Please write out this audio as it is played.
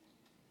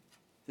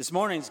This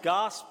morning's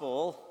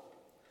gospel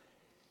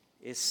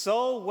is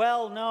so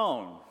well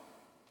known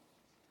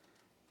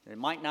that it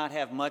might not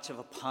have much of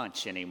a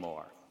punch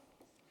anymore.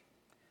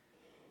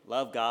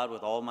 Love God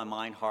with all my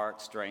mind,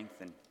 heart, strength,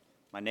 and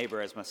my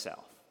neighbor as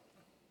myself.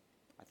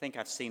 I think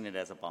I've seen it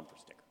as a bumper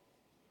sticker.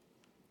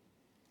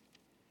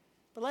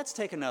 But let's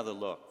take another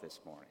look this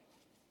morning.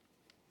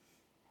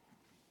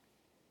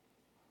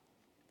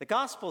 The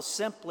gospel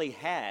simply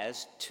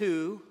has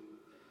two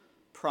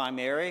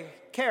primary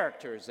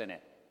characters in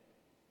it: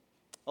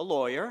 a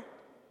lawyer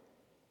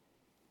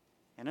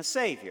and a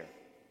savior.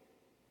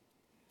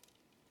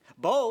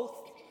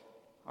 Both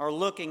are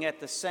looking at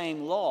the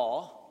same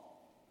law,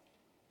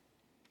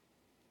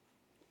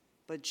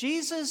 but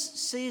Jesus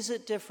sees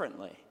it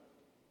differently.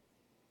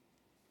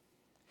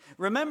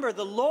 Remember,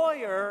 the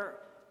lawyer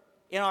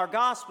in our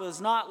gospel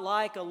is not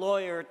like a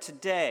lawyer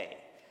today.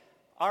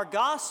 Our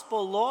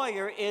gospel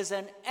lawyer is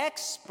an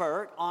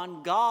expert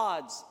on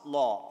God's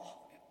law,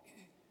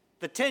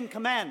 the Ten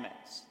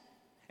Commandments,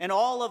 and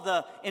all of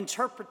the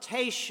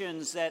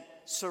interpretations that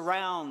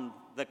surround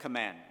the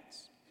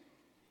commandments.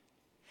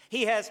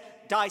 He has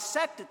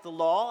dissected the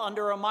law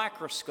under a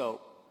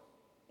microscope,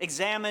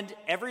 examined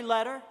every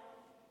letter,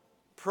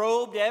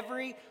 probed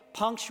every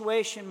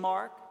punctuation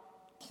mark,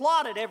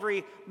 plotted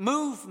every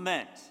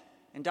movement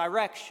and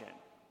direction.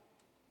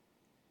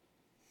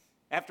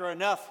 After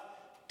enough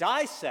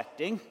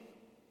dissecting,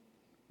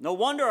 no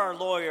wonder our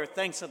lawyer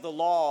thinks of the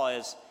law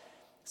as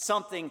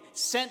something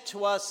sent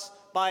to us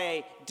by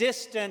a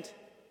distant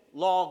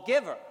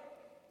lawgiver.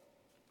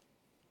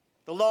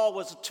 The law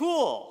was a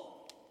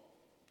tool,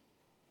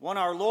 one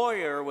our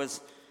lawyer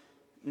was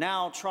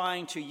now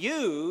trying to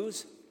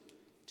use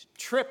to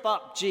trip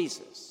up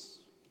Jesus.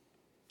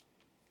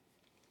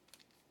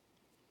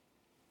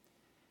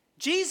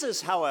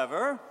 Jesus,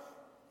 however,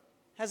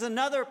 has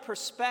another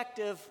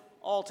perspective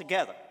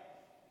altogether.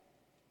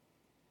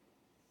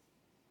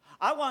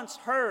 I once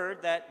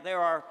heard that there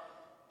are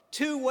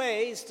two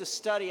ways to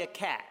study a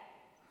cat.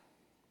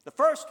 The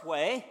first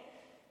way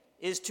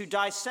is to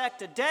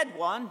dissect a dead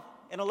one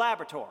in a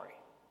laboratory.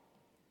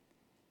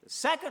 The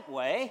second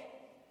way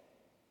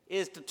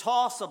is to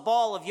toss a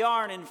ball of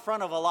yarn in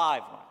front of a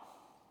live one.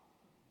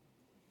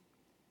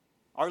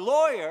 Our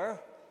lawyer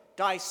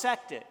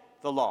dissected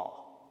the law.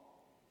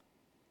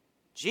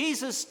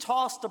 Jesus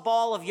tossed a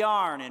ball of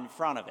yarn in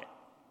front of it.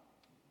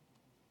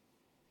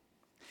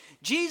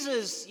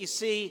 Jesus, you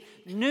see,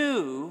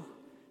 knew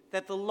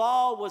that the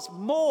law was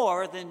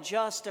more than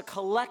just a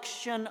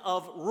collection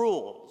of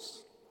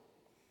rules.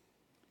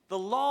 The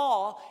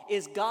law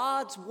is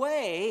God's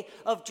way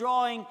of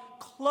drawing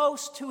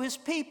close to his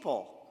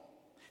people,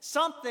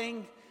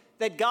 something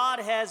that God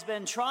has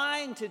been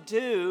trying to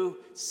do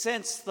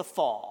since the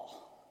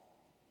fall.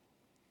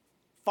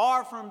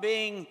 Far from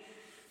being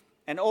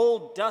an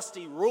old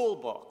dusty rule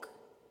book,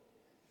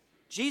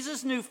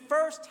 Jesus knew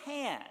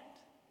firsthand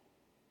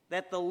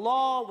that the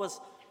law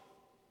was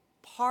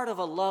part of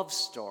a love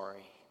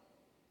story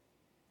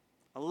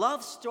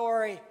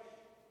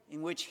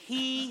in which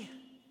he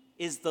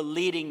is the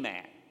leading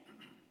man.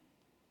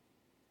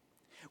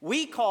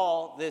 We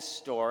call this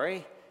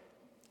story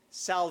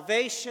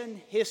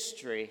Salvation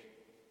History.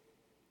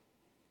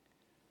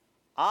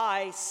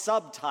 I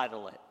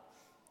subtitle it,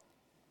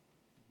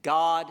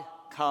 God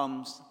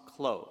Comes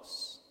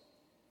Close.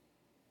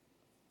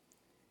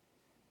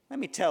 Let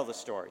me tell the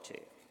story to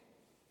you.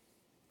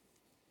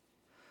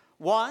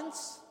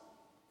 Once,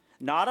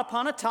 not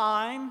upon a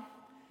time,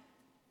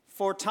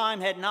 for time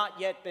had not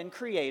yet been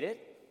created,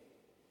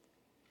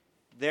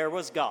 there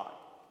was God.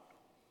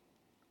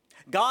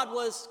 God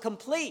was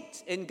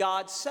complete in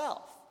God's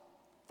self.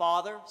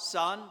 Father,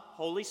 Son,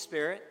 Holy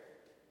Spirit.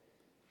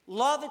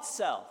 Love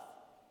itself.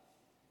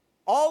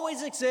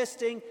 Always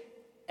existing,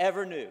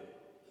 ever new.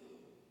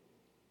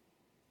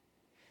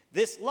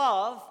 This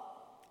love,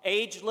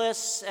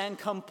 ageless and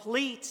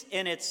complete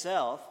in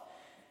itself,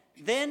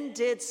 then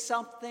did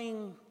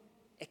something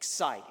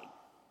exciting.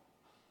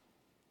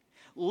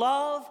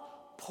 Love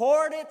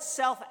poured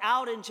itself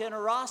out in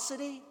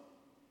generosity,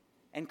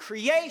 and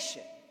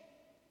creation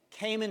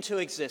came into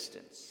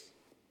existence.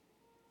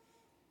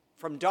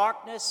 From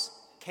darkness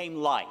came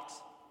light.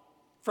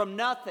 From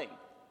nothing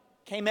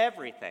came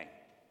everything.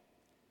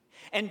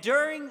 And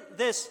during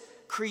this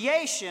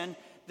creation,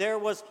 there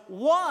was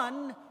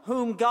one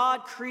whom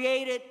God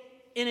created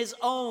in his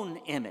own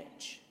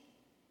image: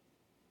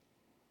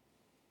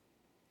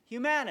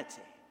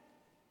 humanity.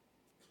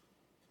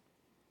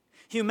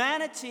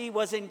 Humanity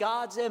was in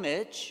God's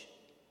image,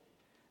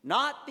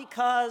 not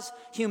because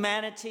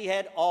humanity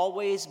had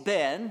always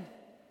been,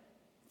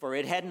 for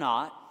it had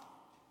not.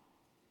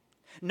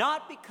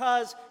 Not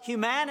because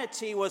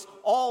humanity was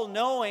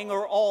all-knowing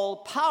or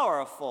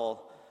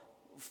all-powerful,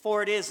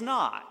 for it is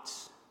not.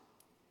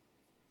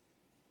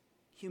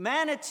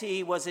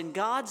 Humanity was in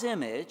God's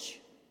image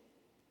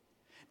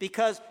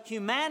because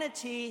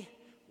humanity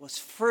was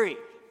free.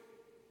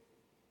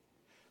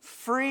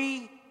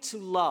 Free to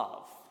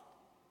love.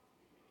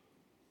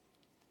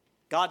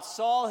 God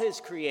saw his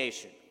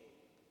creation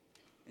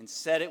and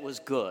said it was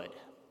good.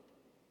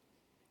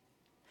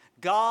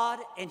 God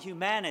and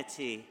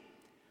humanity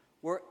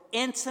were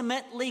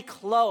intimately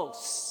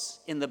close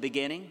in the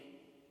beginning.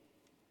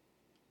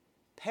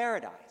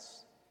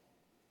 Paradise.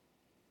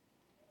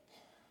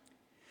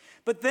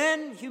 But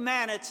then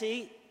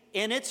humanity,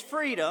 in its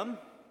freedom,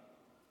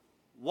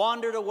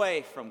 wandered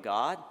away from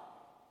God.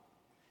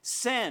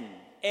 Sin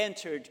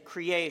entered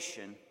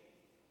creation.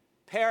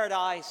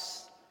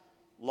 Paradise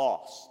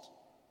lost.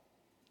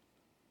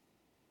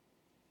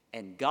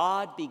 And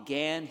God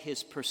began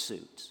his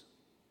pursuit.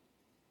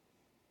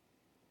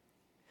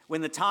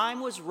 When the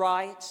time was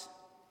right,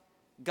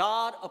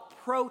 God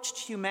approached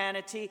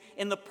humanity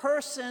in the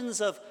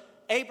persons of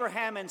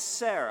Abraham and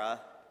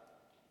Sarah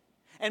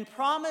and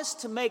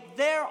promised to make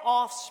their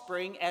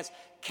offspring as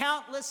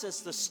countless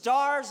as the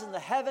stars in the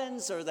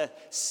heavens or the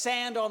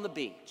sand on the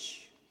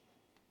beach.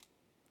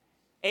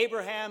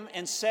 Abraham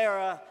and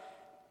Sarah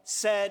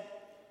said,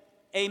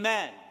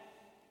 "Amen."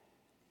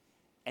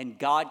 And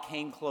God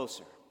came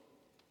closer.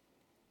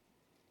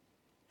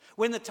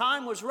 When the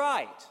time was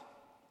right,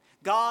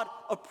 God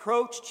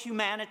approached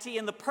humanity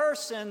in the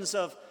persons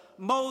of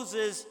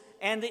Moses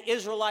and the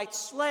Israelite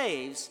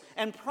slaves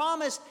and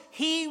promised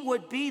he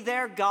would be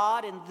their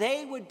God and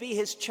they would be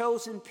his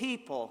chosen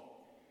people.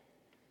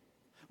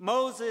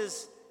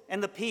 Moses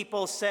and the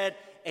people said,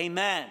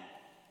 "Amen."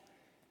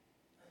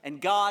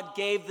 And God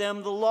gave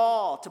them the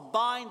law to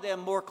bind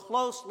them more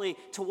closely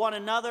to one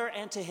another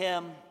and to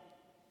him.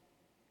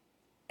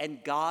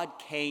 And God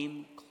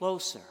came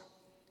closer.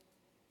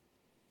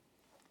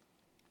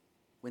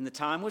 When the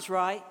time was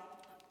right,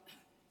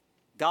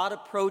 God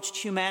approached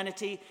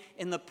humanity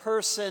in the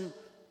person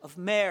of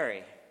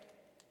Mary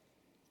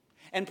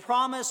and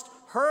promised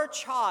her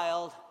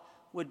child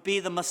would be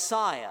the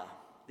Messiah,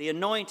 the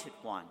anointed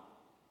one,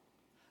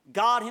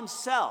 God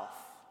himself,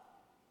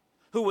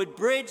 who would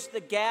bridge the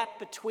gap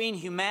between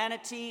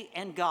humanity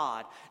and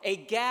God, a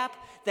gap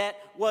that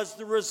was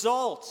the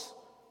result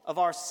of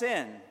our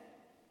sin.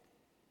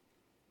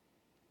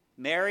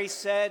 Mary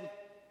said,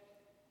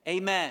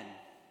 "Amen,"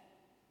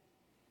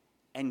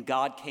 and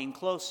God came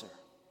closer.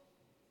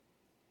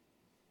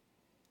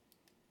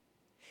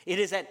 It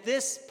is at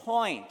this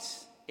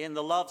point in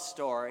the love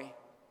story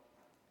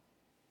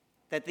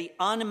that the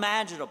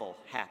unimaginable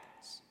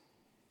happens.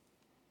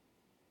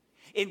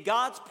 In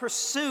God's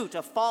pursuit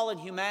of fallen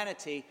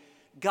humanity,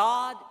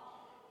 God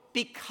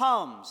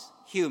becomes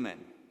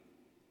human.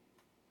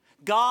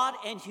 God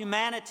and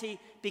humanity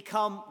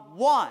become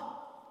one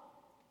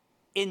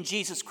in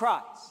Jesus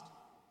Christ.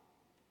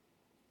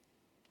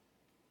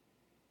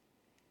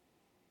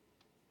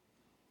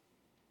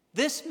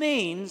 This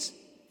means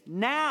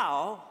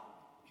now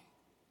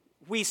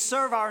we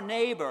serve our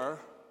neighbor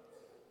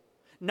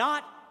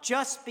not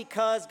just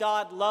because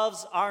God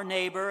loves our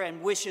neighbor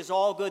and wishes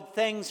all good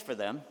things for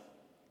them,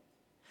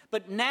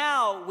 but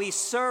now we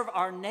serve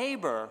our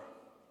neighbor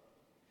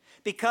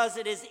because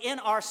it is in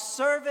our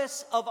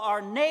service of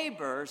our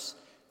neighbors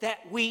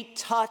that we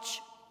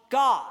touch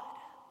God.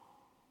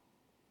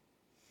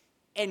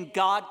 And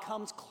God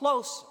comes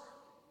closer.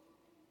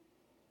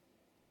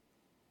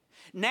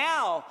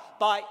 Now,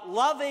 by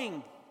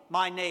loving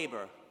my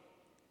neighbor,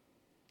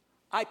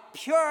 I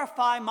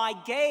purify my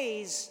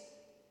gaze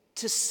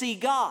to see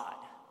God.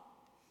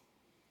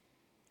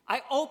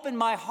 I open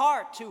my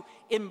heart to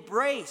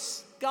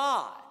embrace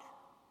God.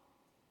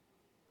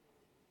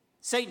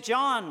 St.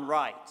 John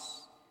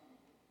writes,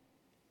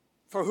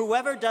 "For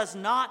whoever does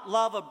not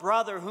love a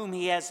brother whom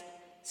he has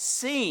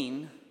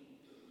seen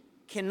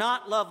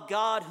cannot love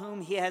God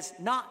whom he has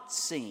not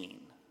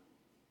seen."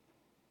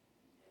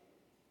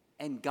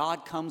 And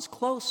God comes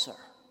closer.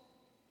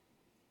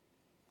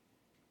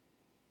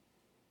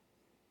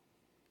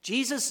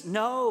 Jesus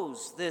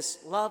knows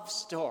this love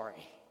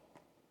story.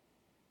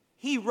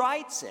 He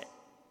writes it.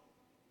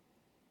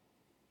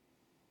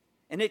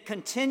 And it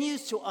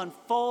continues to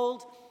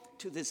unfold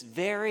to this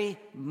very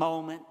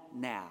moment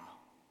now.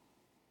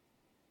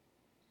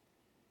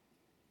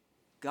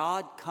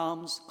 God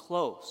comes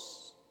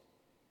close.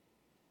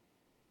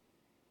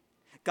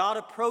 God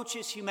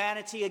approaches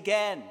humanity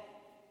again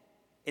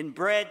in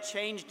bread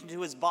changed into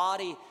his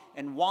body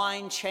and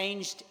wine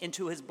changed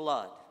into his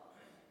blood.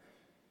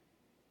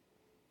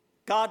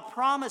 God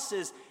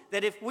promises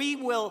that if we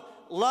will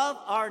love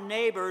our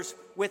neighbors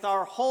with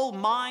our whole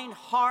mind,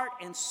 heart,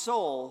 and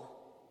soul,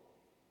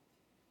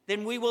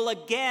 then we will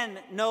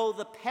again know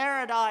the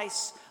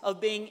paradise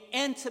of being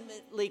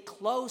intimately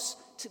close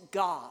to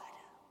God.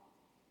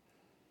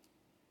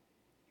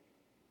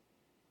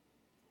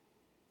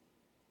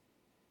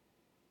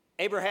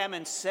 Abraham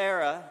and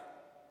Sarah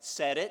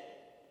said it.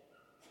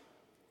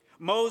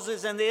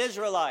 Moses and the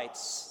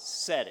Israelites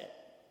said it.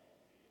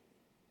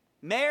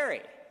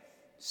 Mary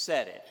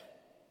said it.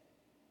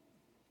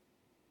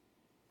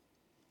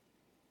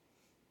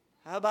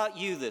 How about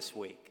you this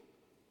week?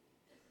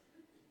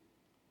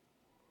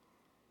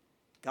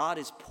 God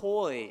is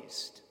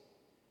poised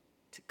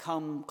to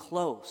come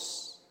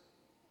close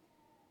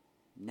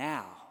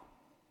now.